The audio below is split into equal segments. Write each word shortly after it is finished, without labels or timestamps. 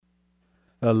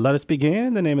Let us begin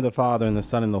in the name of the Father, and the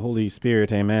Son, and the Holy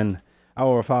Spirit. Amen.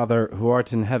 Our Father, who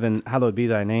art in heaven, hallowed be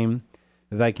thy name.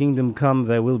 Thy kingdom come,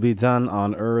 thy will be done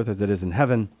on earth as it is in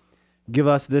heaven. Give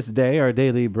us this day our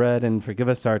daily bread, and forgive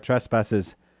us our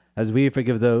trespasses, as we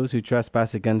forgive those who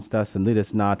trespass against us. And lead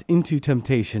us not into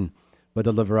temptation, but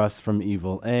deliver us from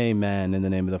evil. Amen. In the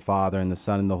name of the Father, and the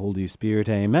Son, and the Holy Spirit.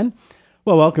 Amen.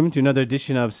 Well, welcome to another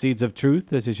edition of Seeds of Truth.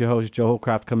 This is your host, Joe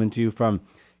Holcraft, coming to you from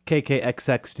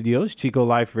KKXX Studios, Chico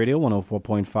Life Radio,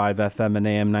 104.5 FM and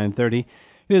AM 930.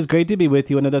 It is great to be with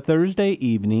you another Thursday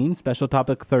evening, special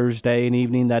topic Thursday, an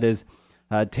evening that is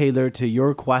tailored to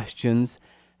your questions.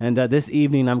 And this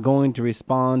evening, I'm going to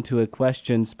respond to a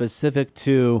question specific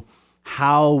to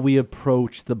how we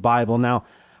approach the Bible. Now,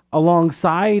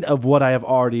 alongside of what I have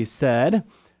already said,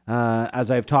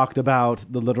 as I've talked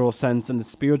about the literal sense and the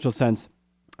spiritual sense,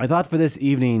 I thought for this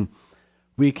evening,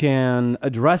 we can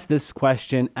address this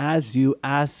question as you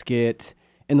ask it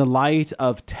in the light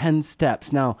of 10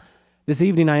 steps. Now, this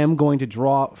evening I am going to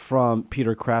draw from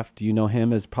Peter Kreeft. You know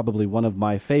him as probably one of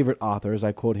my favorite authors.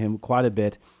 I quote him quite a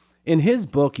bit. In his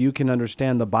book, You Can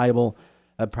Understand the Bible,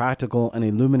 a practical and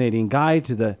illuminating guide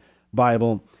to the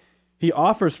Bible, he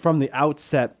offers from the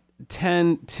outset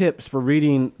 10 tips for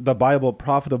reading the Bible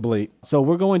profitably. So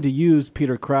we're going to use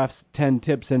Peter Kreeft's 10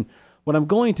 tips, and what I'm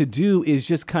going to do is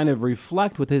just kind of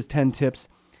reflect with his 10 tips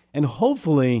and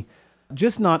hopefully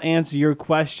just not answer your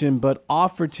question, but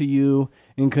offer to you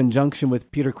in conjunction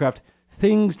with Peter Kreeft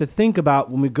things to think about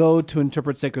when we go to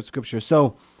interpret sacred scripture.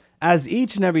 So as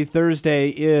each and every Thursday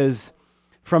is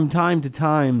from time to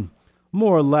time,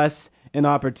 more or less an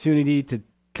opportunity to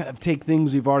kind of take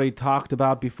things we've already talked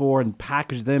about before and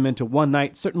package them into one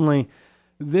night. Certainly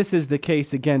this is the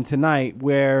case again tonight,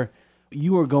 where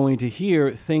you are going to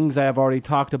hear things I have already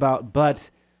talked about, but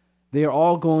they are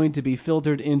all going to be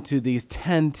filtered into these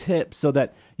 10 tips so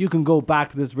that you can go back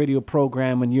to this radio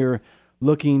program when you're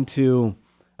looking to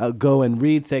go and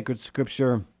read sacred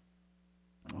scripture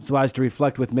so as to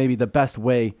reflect with maybe the best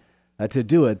way to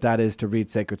do it, that is to read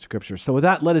sacred scripture. So with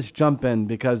that, let us jump in,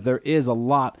 because there is a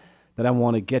lot that I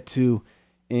want to get to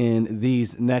in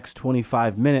these next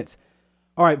 25 minutes.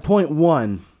 All right, point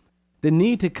one, the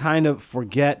need to kind of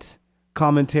forget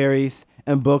commentaries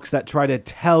and books that try to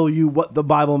tell you what the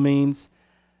Bible means.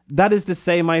 That is to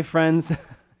say, my friends,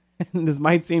 and this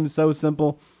might seem so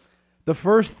simple, the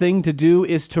first thing to do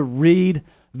is to read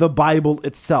the Bible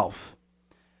itself.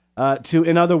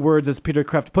 In other words, as Peter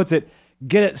Kreeft puts it,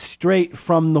 get it straight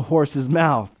from the horse's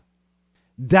mouth.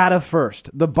 Data first.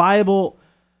 The Bible,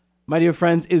 my dear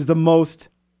friends, is the most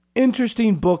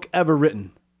interesting book ever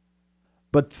written.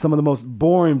 But some of the most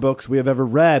boring books we have ever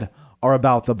read are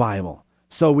about the Bible.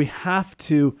 So we have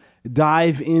to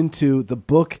dive into the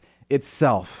book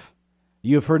itself.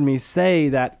 You've heard me say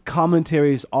that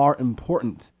commentaries are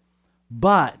important,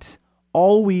 but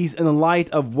always in the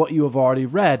light of what you have already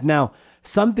read. Now,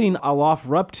 something I'll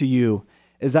offer up to you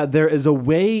is that there is a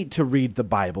way to read the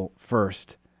Bible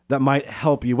first that might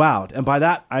help you out. And by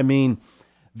that, I mean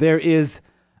there is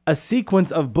a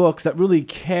sequence of books that really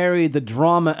carry the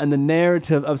drama and the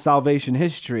narrative of salvation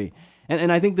history. And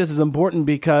I think this is important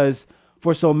because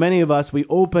for so many of us, we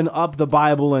open up the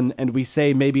Bible and we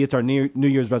say maybe it's our New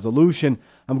Year's resolution.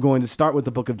 I'm going to start with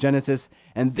the book of Genesis,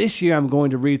 and this year I'm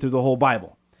going to read through the whole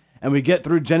Bible. And we get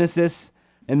through Genesis,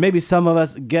 and maybe some of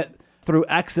us get through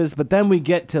Exodus, but then we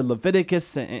get to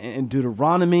Leviticus and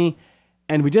Deuteronomy,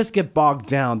 and we just get bogged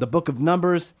down. The book of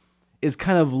Numbers is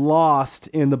kind of lost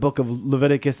in the book of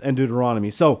Leviticus and Deuteronomy.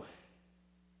 So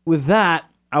with that,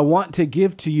 I want to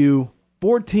give to you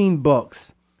 14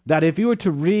 books that if you were to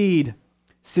read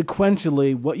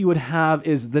sequentially, what you would have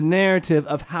is the narrative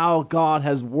of how God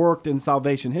has worked in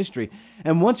salvation history.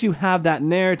 And once you have that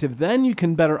narrative, then you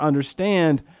can better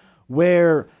understand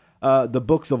where the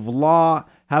books of law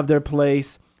have their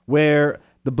place, where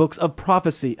the books of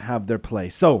prophecy have their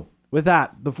place. So with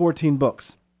that, the 14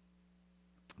 books: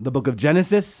 the book of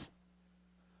Genesis,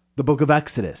 the book of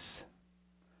Exodus,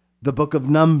 the book of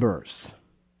Numbers,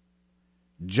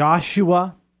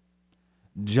 Joshua,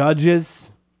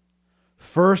 Judges,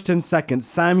 1st and 2nd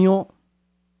Samuel,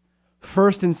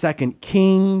 1st and 2nd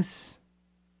Kings,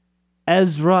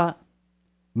 Ezra,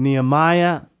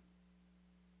 Nehemiah,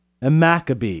 and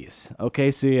Maccabees. Okay,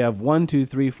 so you have 1, 2,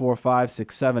 3, 4, 5,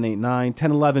 6, 7, 8, 9,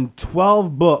 10, 11,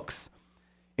 12 books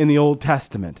in the Old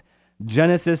Testament.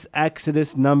 Genesis,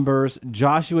 Exodus, Numbers,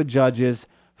 Joshua, Judges,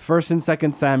 1st and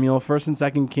 2nd Samuel, 1st and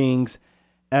 2nd Kings,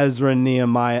 Ezra,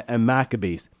 Nehemiah, and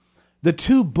Maccabees. The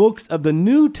two books of the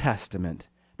New Testament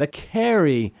that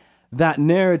carry that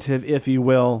narrative, if you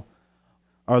will,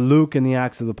 are Luke and the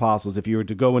Acts of the Apostles. If you were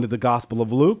to go into the Gospel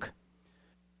of Luke,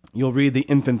 you'll read the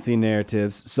infancy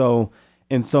narratives. So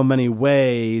in so many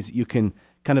ways, you can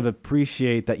kind of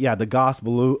appreciate that, yeah, the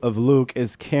Gospel of Luke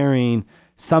is carrying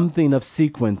something of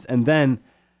sequence. And then,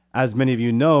 as many of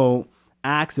you know,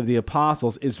 Acts of the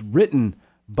Apostles is written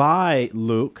by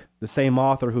Luke, the same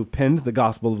author who penned the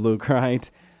Gospel of Luke, right?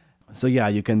 So yeah,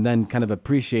 you can then kind of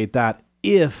appreciate that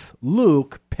if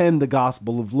Luke penned the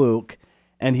Gospel of Luke,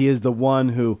 and he is the one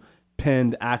who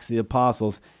penned Acts of the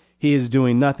Apostles, he is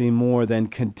doing nothing more than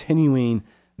continuing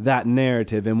that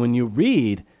narrative. And when you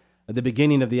read at the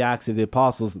beginning of the Acts of the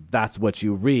Apostles, that's what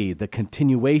you read, the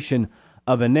continuation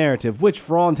of a narrative, which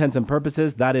for all intents and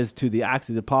purposes, that is to the Acts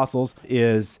of the Apostles,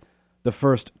 is the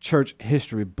first church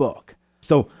history book.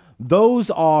 So those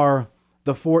are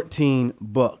the 14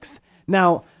 books.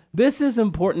 Now, this is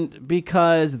important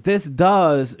because this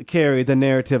does carry the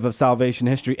narrative of salvation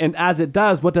history. And as it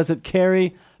does, what does it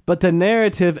carry? But the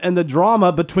narrative and the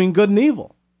drama between good and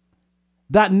evil.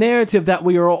 That narrative that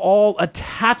we are all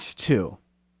attached to.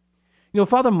 You know,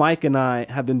 Father Mike and I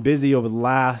have been busy over the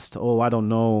last,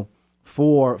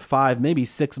 4, 5, maybe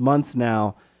 6 months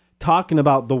now, talking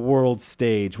about the world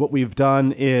stage. What we've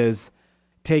done is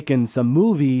taken some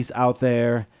movies out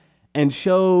there and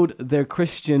showed their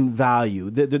Christian value,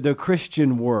 their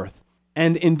Christian worth.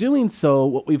 And in doing so,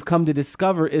 what we've come to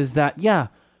discover is that, yeah,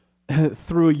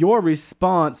 through your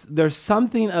response, there's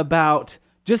something about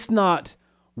just not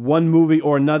one movie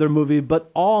or another movie,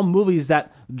 but all movies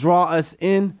that draw us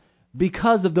in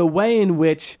because of the way in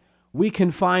which we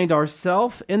can find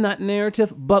ourselves in that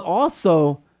narrative, but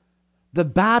also the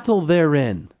battle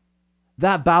therein,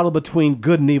 that battle between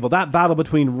good and evil, that battle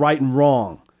between right and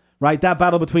wrong, right? That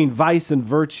battle between vice and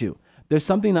virtue. There's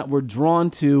something that we're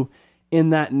drawn to in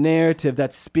that narrative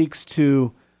that speaks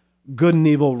to good and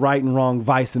evil, right and wrong,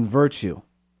 vice and virtue.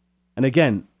 And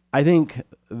again, I think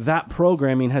that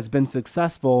programming has been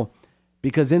successful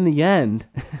because in the end,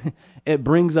 it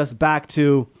brings us back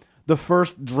to the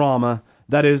first drama,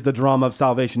 that is the drama of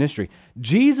salvation history.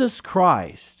 Jesus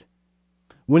Christ,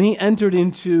 when he entered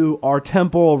into our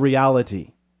temporal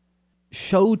reality,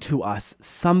 showed to us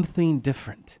something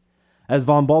different. As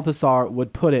von Balthasar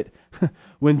would put it,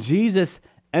 when Jesus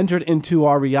entered into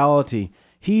our reality,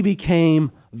 he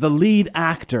became the lead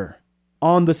actor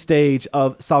on the stage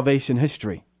of salvation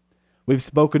history. We've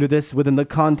spoken to this within the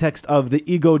context of the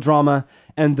ego drama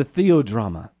and the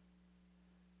theodrama.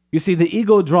 You see, the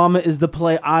ego drama is the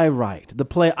play I write, the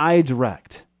play I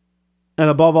direct, and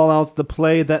above all else, the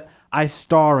play that I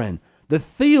star in. The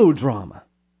theodrama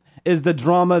is the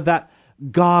drama that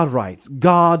God writes,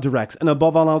 God directs, and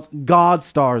above all else, God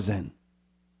stars in.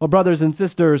 Well, brothers and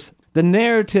sisters, the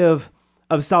narrative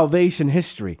of salvation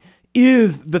history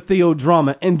is the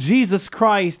theodrama, and Jesus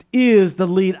Christ is the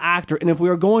lead actor. And if we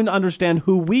are going to understand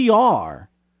who we are,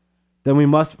 then we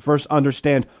must first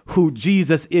understand who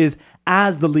Jesus is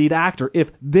as the lead actor,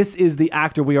 if this is the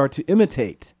actor we are to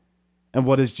imitate. And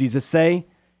what does Jesus say?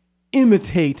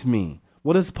 Imitate me.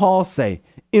 What does Paul say?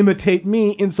 Imitate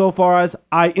me insofar as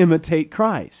I imitate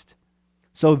Christ.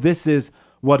 So this is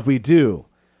what we do.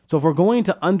 So if we're going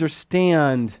to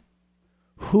understand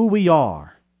who we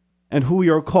are and who we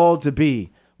are called to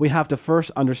be, we have to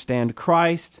first understand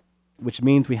Christ, which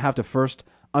means we have to first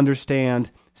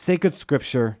understand sacred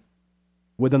scripture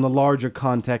within the larger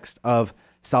context of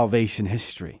salvation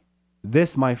history.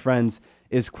 This, my friends,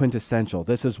 is quintessential.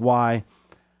 This is why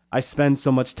I spend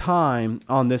so much time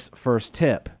on this first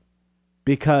tip,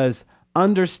 because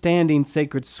understanding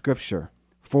sacred scripture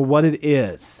for what it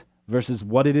is versus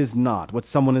what it is not, what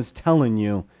someone is telling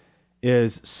you,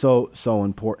 is so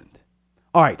important.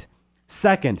 All right.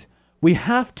 Second, we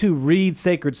have to read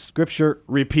sacred scripture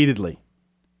repeatedly.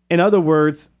 In other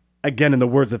words, again, in the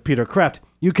words of Peter Kreeft,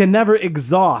 you can never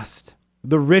exhaust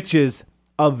the riches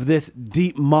of this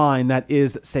deep mine that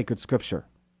is sacred scripture.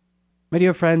 My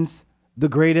dear friends, the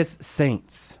greatest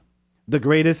saints, the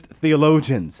greatest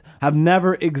theologians have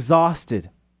never exhausted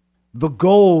the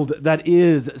gold that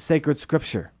is sacred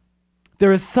scripture.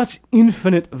 There is such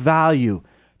infinite value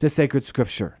to sacred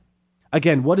scripture.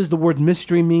 Again, what does the word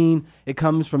mystery mean? It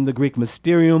comes from the Greek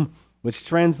mysterium, which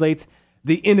translates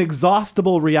the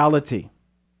inexhaustible reality.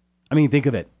 I mean, think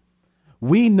of it.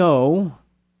 We know,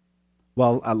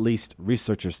 well, at least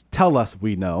researchers tell us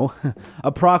we know,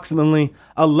 approximately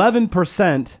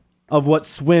 11% of what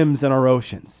swims in our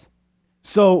oceans.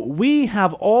 So we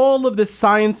have all of this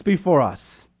science before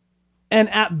us. And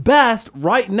at best,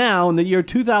 right now, in the year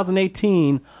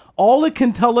 2018, all it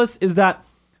can tell us is that,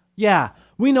 yeah,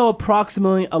 we know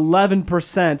approximately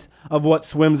 11% of what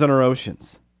swims in our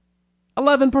oceans.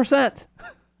 11%.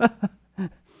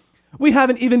 We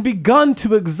haven't even begun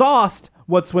to exhaust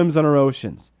what swims in our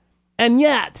oceans. And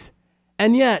yet,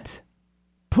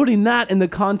 putting that in the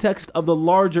context of the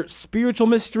larger spiritual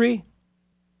mystery,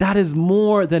 that is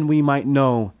more than we might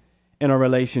know in our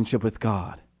relationship with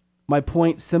God. My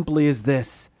point simply is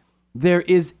this: there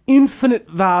is infinite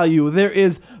value. There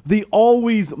is the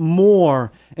always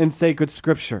more in sacred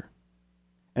scripture.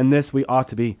 And this we ought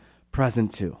to be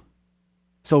present to.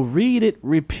 So read it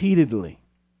repeatedly.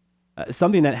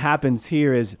 Something that happens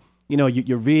here is,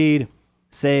 you read,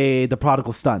 say, the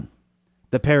prodigal son,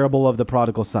 the parable of the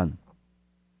prodigal son.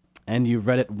 And you've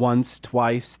read it once,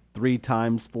 twice, 3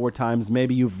 times, 4 times,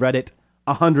 maybe you've read it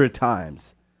 100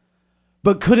 times.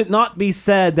 But could it not be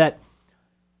said that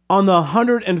on the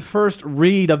 101st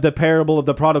read of the parable of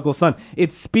the prodigal son,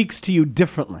 it speaks to you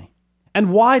differently?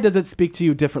 And why does it speak to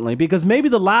you differently? Because maybe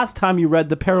the last time you read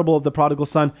the parable of the prodigal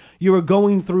son, you were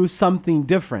going through something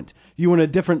different. You were in a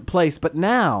different place. But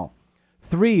now,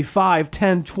 3, 5,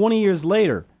 10, 20 years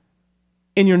later,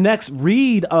 in your next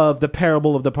read of the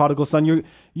parable of the prodigal son,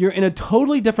 you're in a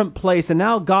totally different place, and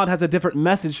now God has a different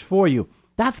message for you.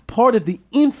 That's part of the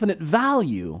infinite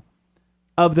value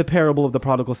of the parable of the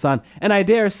prodigal son. And I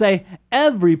dare say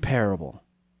every parable,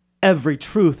 every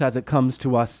truth as it comes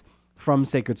to us from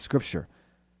sacred scripture.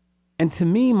 And to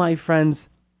me, my friends,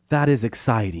 that is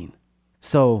exciting.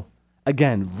 So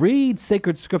again, read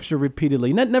sacred scripture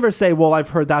repeatedly. Never say, well, I've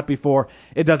heard that before,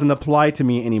 it doesn't apply to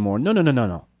me anymore.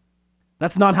 No.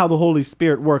 That's not how the Holy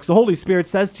Spirit works. The Holy Spirit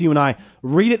says to you and I,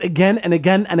 read it again and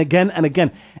again and again and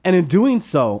again. And in doing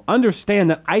so,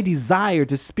 understand that I desire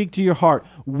to speak to your heart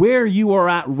where you are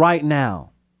at right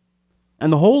now.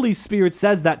 And the Holy Spirit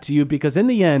says that to you because in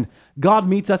the end, God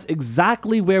meets us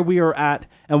exactly where we are at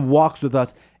and walks with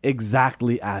us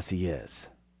exactly as he is.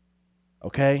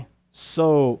 Okay?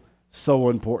 So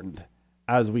important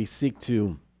as we seek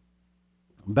to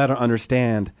better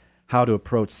understand how to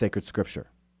approach sacred scripture.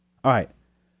 All right.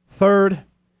 Third,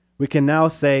 we can now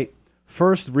say,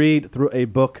 first read through a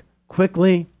book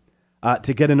quickly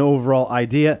to get an overall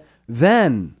idea.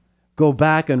 Then go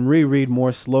back and reread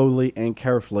more slowly and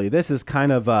carefully. This is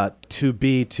kind of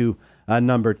to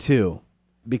number 2.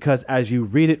 Because as you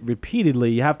read it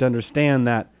repeatedly, you have to understand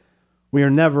that we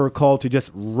are never called to just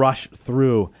rush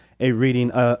through a reading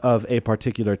of a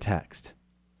particular text.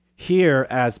 Here,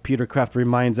 as Peter Kreeft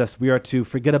reminds us, we are to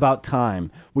forget about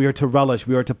time. We are to relish.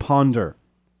 We are to ponder.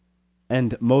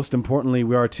 And most importantly,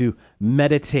 we are to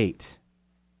meditate,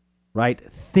 right?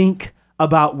 Think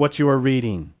about what you are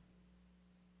reading.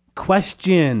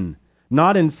 Question,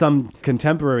 not in some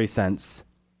contemporary sense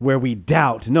where we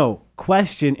doubt. No,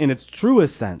 question in its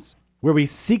truest sense, where we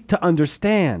seek to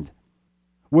understand,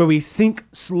 where we sink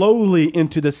slowly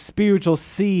into the spiritual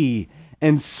sea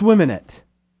and swim in it.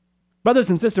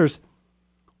 Brothers and sisters,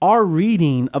 our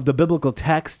reading of the biblical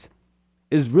text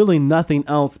is really nothing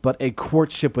else but a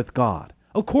courtship with God.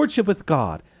 A courtship with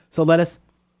God. So let us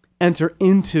enter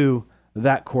into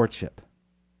that courtship.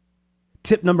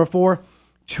 Tip number 4,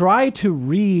 try to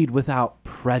read without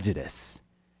prejudice.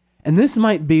 And this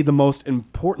might be the most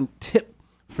important tip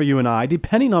for you and I,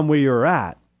 depending on where you're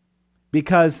at,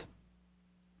 because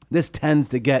this tends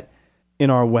to get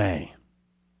in our way.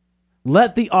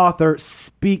 Let the author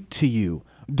speak to you.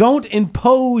 Don't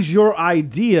impose your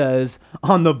ideas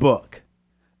on the book.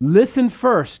 Listen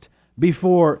first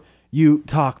before you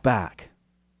talk back.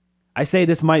 I say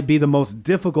this might be the most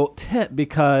difficult tip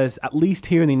because, at least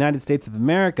here in the United States of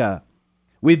America,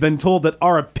 we've been told that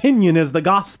our opinion is the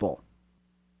gospel,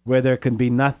 where there can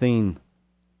be nothing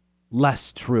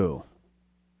less true.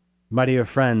 My dear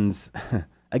friends,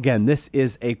 again, this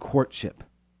is a courtship.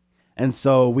 And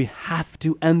so we have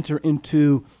to enter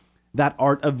into that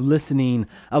art of listening,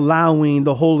 allowing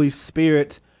the Holy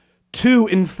Spirit to,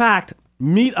 in fact,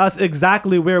 meet us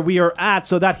exactly where we are at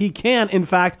so that he can, in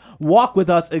fact, walk with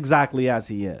us exactly as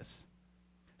he is.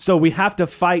 So we have to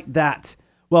fight that.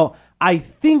 Well, I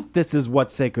think this is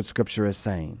what sacred scripture is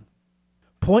saying.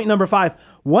 Point number 5,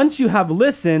 once you have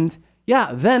listened,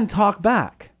 then talk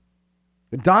back.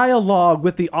 Dialogue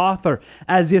with the author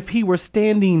as if he were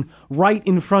standing right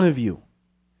in front of you.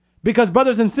 Because,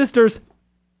 brothers and sisters,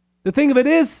 the thing of it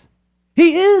is,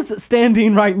 he is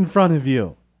standing right in front of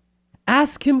you.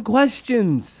 Ask him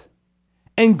questions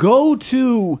and go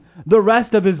to the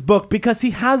rest of his book because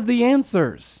he has the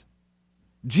answers.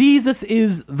 Jesus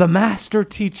is the master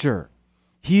teacher.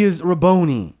 He is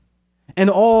Rabboni. And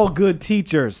all good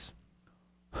teachers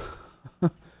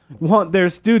want their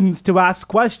students to ask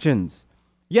questions.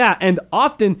 Yeah, and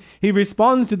often he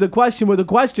responds to the question with a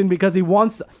question because he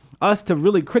wants us to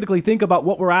really critically think about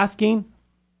what we're asking.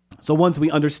 So once we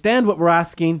understand what we're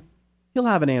asking, he'll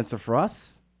have an answer for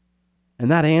us. And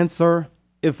that answer,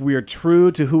 if we are true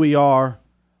to who we are,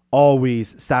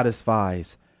 always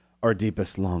satisfies our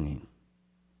deepest longing.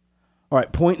 All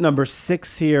right, point number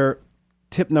 6 here,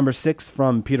 tip number 6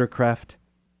 from Peter Kreeft.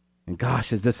 And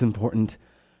gosh, is this important?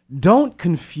 Don't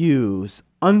confuse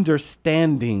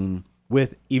understanding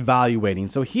with evaluating.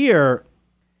 So here,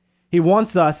 he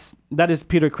wants us, that is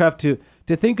Peter Kreeft,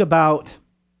 to think about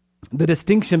the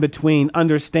distinction between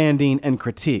understanding and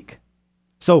critique.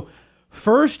 So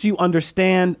first you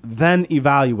understand, then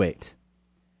evaluate.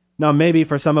 Now maybe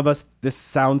for some of us this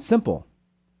sounds simple,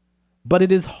 but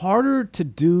it is harder to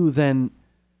do than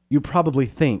you probably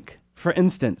think. For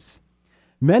instance,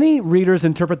 many readers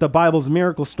interpret the Bible's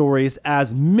miracle stories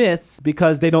as myths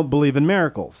because they don't believe in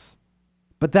miracles.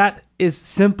 But that is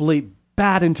simply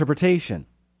bad interpretation.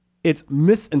 It's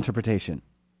misinterpretation.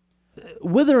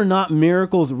 Whether or not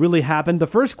miracles really happened, the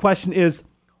first question is,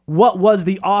 what was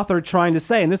the author trying to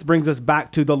say? And this brings us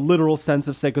back to the literal sense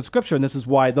of sacred scripture. And this is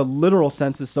why the literal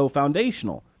sense is so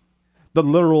foundational. The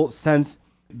literal sense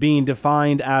being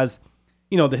defined as,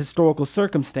 the historical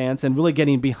circumstance and really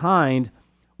getting behind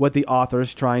what the author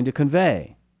is trying to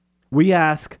convey. We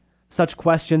ask such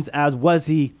questions as, was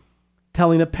he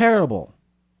telling a parable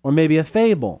or maybe a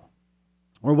fable?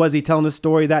 Or was he telling a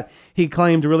story that he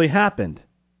claimed really happened?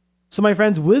 So my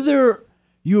friends, whether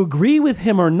you agree with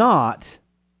him or not,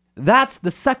 that's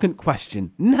the second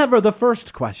question, never the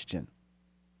first question.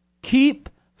 Keep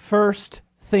first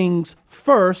things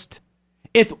first.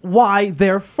 It's why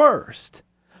they're first.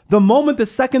 The moment the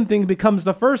second thing becomes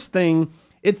the first thing,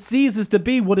 it ceases to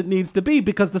be what it needs to be,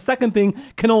 because the second thing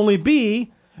can only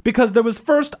be because there was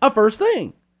first a first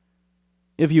thing.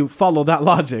 If you follow that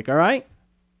logic, all right?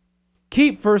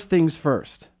 Keep first things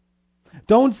first.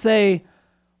 Don't say,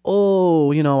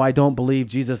 I don't believe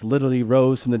Jesus literally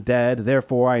rose from the dead,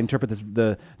 therefore I interpret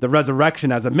the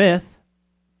resurrection as a myth.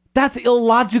 That's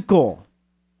illogical.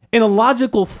 An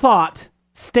illogical thought,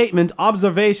 statement,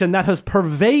 observation that has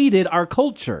pervaded our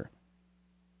culture.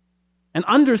 And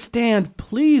understand,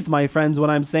 please, my friends, what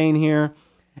I'm saying here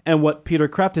and what Peter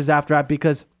Kreeft is after at,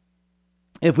 because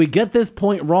if we get this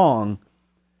point wrong,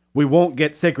 we won't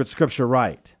get sacred scripture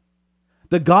right.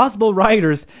 The gospel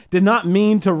writers did not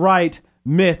mean to write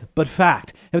myth, but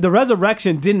fact. If the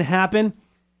resurrection didn't happen,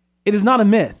 it is not a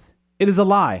myth. It is a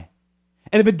lie.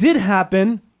 And if it did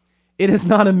happen, it is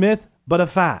not a myth, but a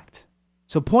fact.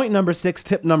 So point number 6,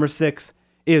 tip number 6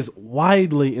 is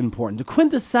widely important,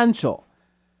 quintessential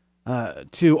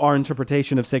to our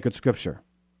interpretation of sacred scripture.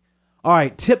 All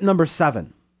right, tip number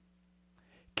 7.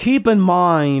 Keep in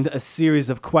mind a series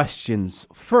of questions.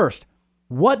 First,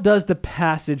 what does the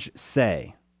passage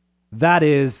say? That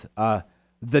is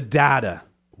the data.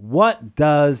 What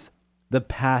does the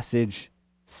passage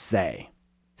say?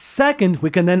 Second, we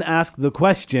can then ask the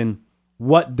question,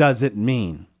 what does it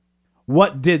mean?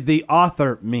 What did the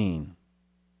author mean?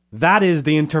 That is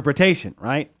the interpretation,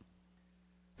 right?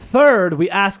 Third, we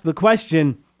ask the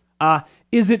question,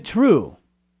 is it true?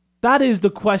 That is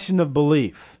the question of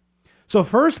belief. So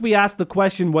first we ask the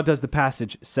question, what does the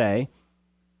passage say?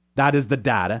 That is the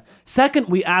data. Second,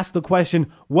 we ask the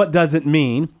question, what does it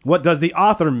mean? What does the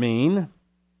author mean?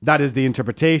 That is the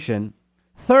interpretation.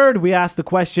 Third, we ask the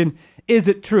question, is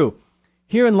it true?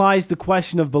 Herein lies the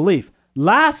question of belief.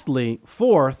 Lastly,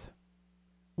 fourth,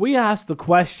 we ask the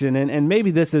question, and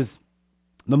maybe this is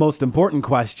the most important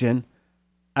question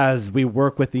as we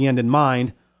work with the end in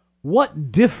mind,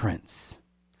 what difference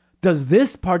does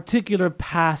this particular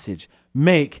passage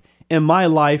make in my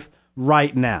life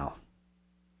right now?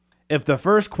 If the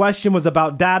first question was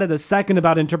about data, the second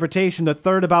about interpretation, the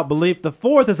third about belief, the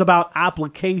fourth is about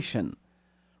application,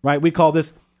 right? We call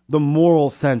this the moral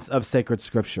sense of sacred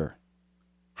scripture.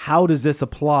 How does this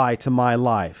apply to my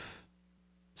life?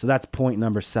 So that's point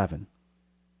number 7.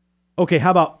 Okay,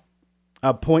 how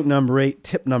about point number 8,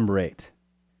 tip number 8?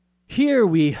 Here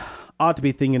we ought to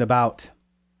be thinking about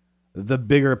the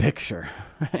bigger picture,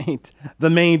 right? The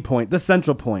main point, the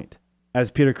central point. As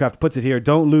Peter Kreeft puts it here,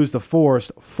 don't lose the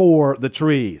forest for the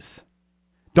trees.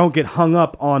 Don't get hung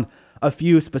up on a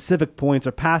few specific points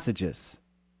or passages.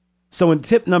 So in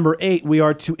tip number 8, we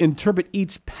are to interpret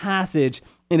each passage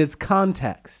in its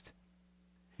context,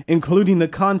 including the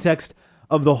context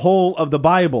of the whole of the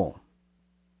Bible.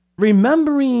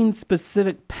 Remembering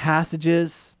specific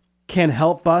passages can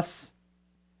help us,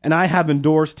 and I have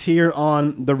endorsed here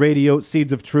on the radio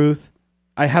Seeds of Truth,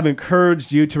 I have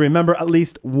encouraged you to remember at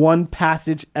least one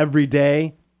passage every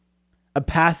day, a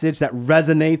passage that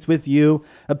resonates with you,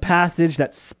 a passage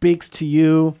that speaks to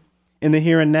you in the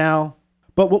here and now.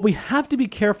 But what we have to be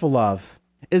careful of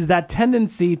is that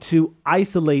tendency to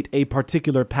isolate a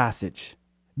particular passage.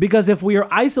 Because if we are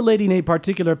isolating a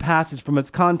particular passage from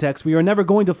its context, we are never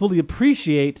going to fully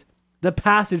appreciate the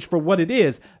passage for what it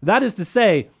is. That is to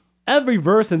say, every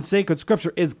verse in sacred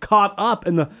scripture is caught up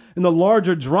in the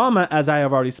larger drama, as I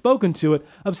have already spoken to it,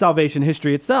 of salvation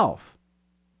history itself.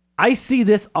 I see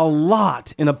this a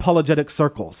lot in apologetic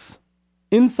circles,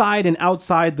 inside and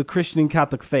outside the Christian and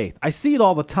Catholic faith. I see it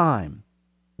all the time,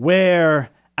 where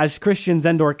as Christians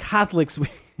and or Catholics,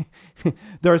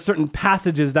 there are certain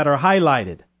passages that are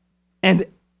highlighted. And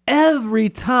every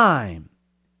time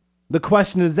the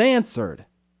question is answered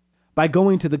by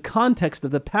going to the context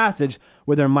of the passage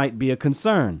where there might be a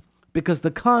concern, because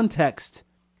the context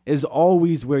is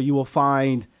always where you will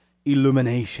find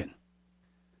illumination.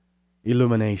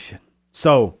 Illumination.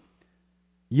 So,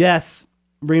 yes,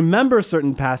 remember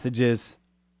certain passages,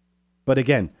 but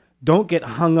again, don't get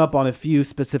hung up on a few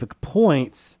specific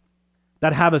points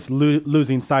that have us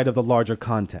losing sight of the larger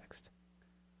context.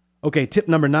 Okay, tip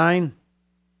number 9.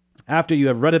 After you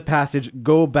have read a passage,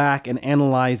 go back and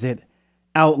analyze it,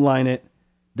 outline it,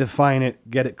 define it,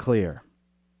 get it clear.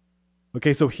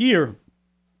 Okay, so here,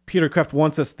 Peter Kreeft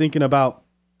wants us thinking about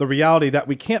the reality that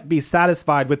we can't be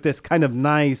satisfied with this kind of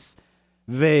nice,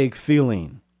 vague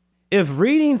feeling. If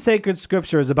reading sacred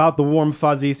scripture is about the warm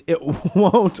fuzzies, it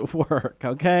won't work,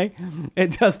 okay?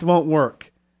 It just won't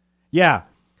work. Yeah,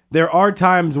 there are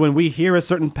times when we hear a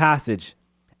certain passage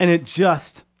and it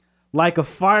just, like a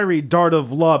fiery dart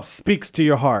of love, speaks to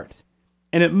your heart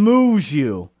and it moves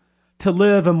you to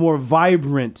live a more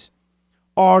vibrant,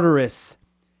 ardorous,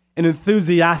 and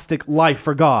enthusiastic life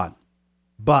for God.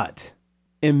 But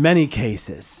in many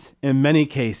cases,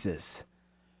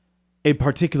 a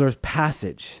particular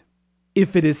passage,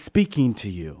 if it is speaking to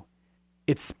you,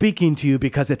 it's speaking to you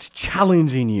because it's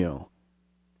challenging you.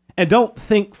 And don't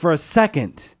think for a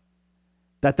second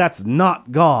that that's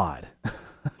not God,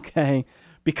 okay?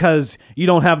 Because you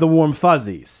don't have the warm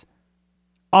fuzzies.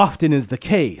 Often is the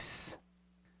case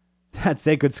that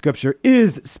sacred scripture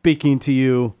is speaking to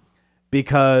you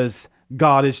because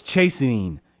God is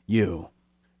chastening you.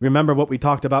 Remember what we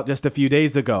talked about just a few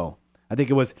days ago. I think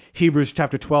it was Hebrews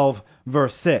chapter 12,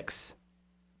 verse 6.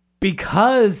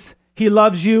 Because he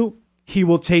loves you, he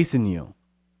will chasten you.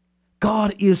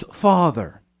 God is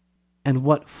Father. And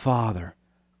what father?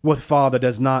 What father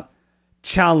does not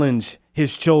challenge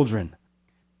his children?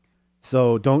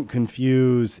 So don't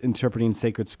confuse interpreting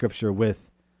sacred scripture with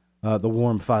the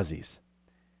warm fuzzies.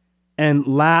 And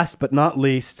last but not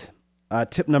least,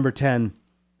 tip number 10,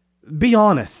 be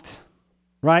honest,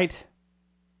 right?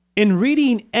 In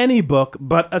reading any book,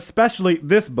 but especially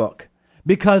this book,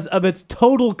 because of its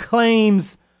total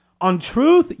claims on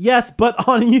truth, yes, but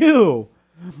on you,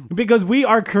 because we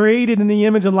are created in the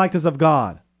image and likeness of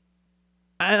God.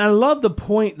 And I love the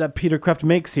point that Peter Kreeft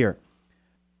makes here.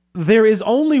 There is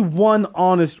only one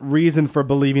honest reason for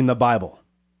believing the Bible,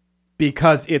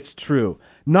 because it's true,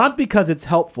 not because it's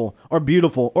helpful or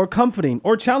beautiful or comforting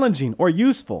or challenging or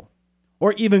useful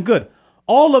or even good.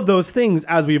 All of those things,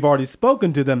 as we've already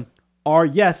spoken to them, are,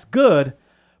 yes, good,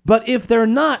 but if they're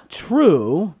not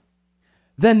true,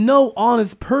 then no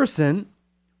honest person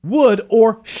would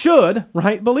or should,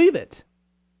 right, believe it.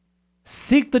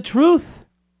 Seek the truth,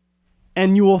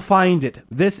 and you will find it.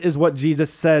 This is what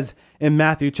Jesus says in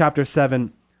Matthew chapter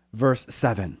 7, verse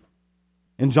 7.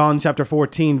 In John chapter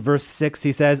 14, verse 6,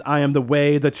 he says, I am the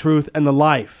way, the truth, and the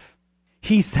life.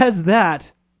 He says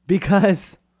that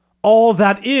because all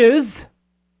that is,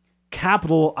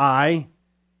 capital I,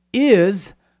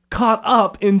 is caught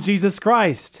up in Jesus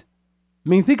Christ. I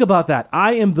mean, think about that.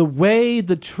 I am the way,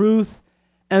 the truth,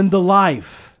 and the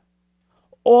life.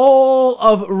 All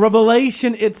of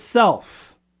Revelation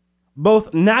itself,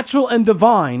 both natural and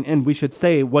divine, and we should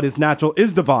say what is natural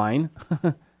is divine,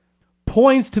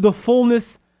 points to the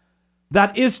fullness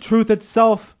that is truth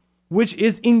itself, which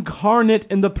is incarnate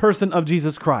in the person of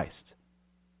Jesus Christ.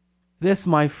 This,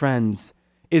 my friends,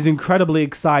 is incredibly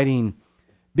exciting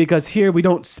because here we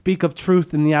don't speak of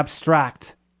truth in the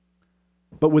abstract,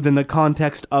 but within the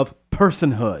context of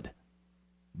personhood.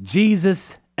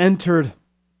 Jesus entered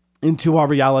into our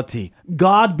reality.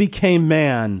 God became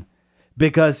man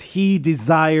because he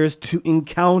desires to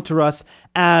encounter us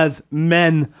as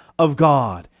men of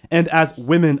God and as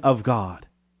women of God.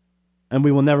 And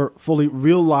we will never fully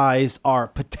realize our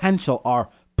potential, our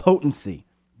potency,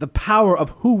 the power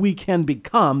of who we can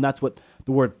become. That's what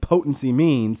the word potency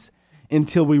means,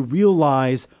 until we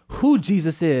realize who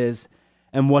Jesus is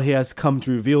and what he has come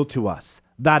to reveal to us.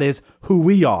 That is who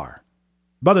we are.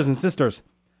 Brothers and sisters,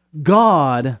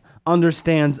 God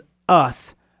understands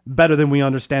us better than we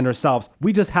understand ourselves.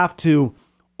 We just have to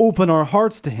open our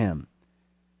hearts to him.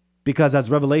 Because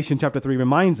as Revelation chapter 3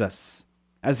 reminds us,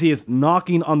 as he is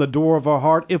knocking on the door of our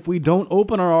heart, if we don't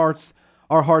open our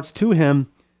hearts to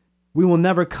him, we will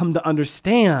never come to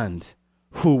understand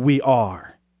who we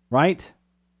are, right?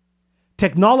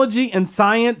 Technology and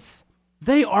science,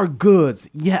 they are goods,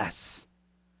 yes,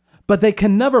 but they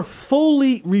can never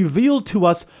fully reveal to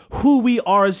us who we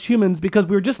are as humans because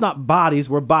we're just not bodies,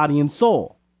 we're body and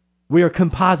soul. We are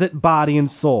composite body and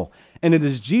soul. And it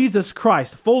is Jesus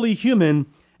Christ, fully human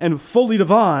and fully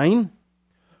divine,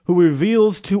 who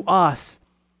reveals to us,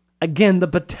 again, the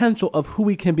potential of who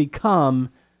we can become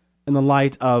in the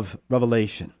light of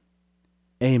Revelation.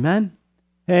 Amen.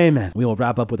 Amen. We will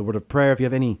wrap up with a word of prayer. If you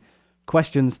have any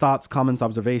questions, thoughts, comments,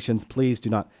 observations, please do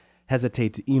not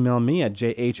hesitate to email me at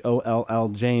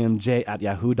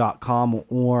jholljmj@yahoo.com,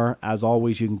 or as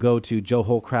always, you can go to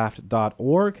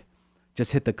joeholcraft.org.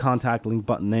 Just hit the contact link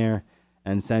button there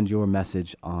and send your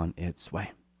message on its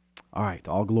way. All right.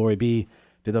 All glory be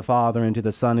to the Father, and to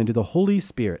the Son, and to the Holy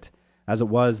Spirit, as it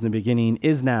was in the beginning,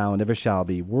 is now, and ever shall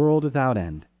be, world without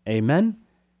end. Amen.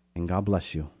 And God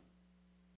bless you.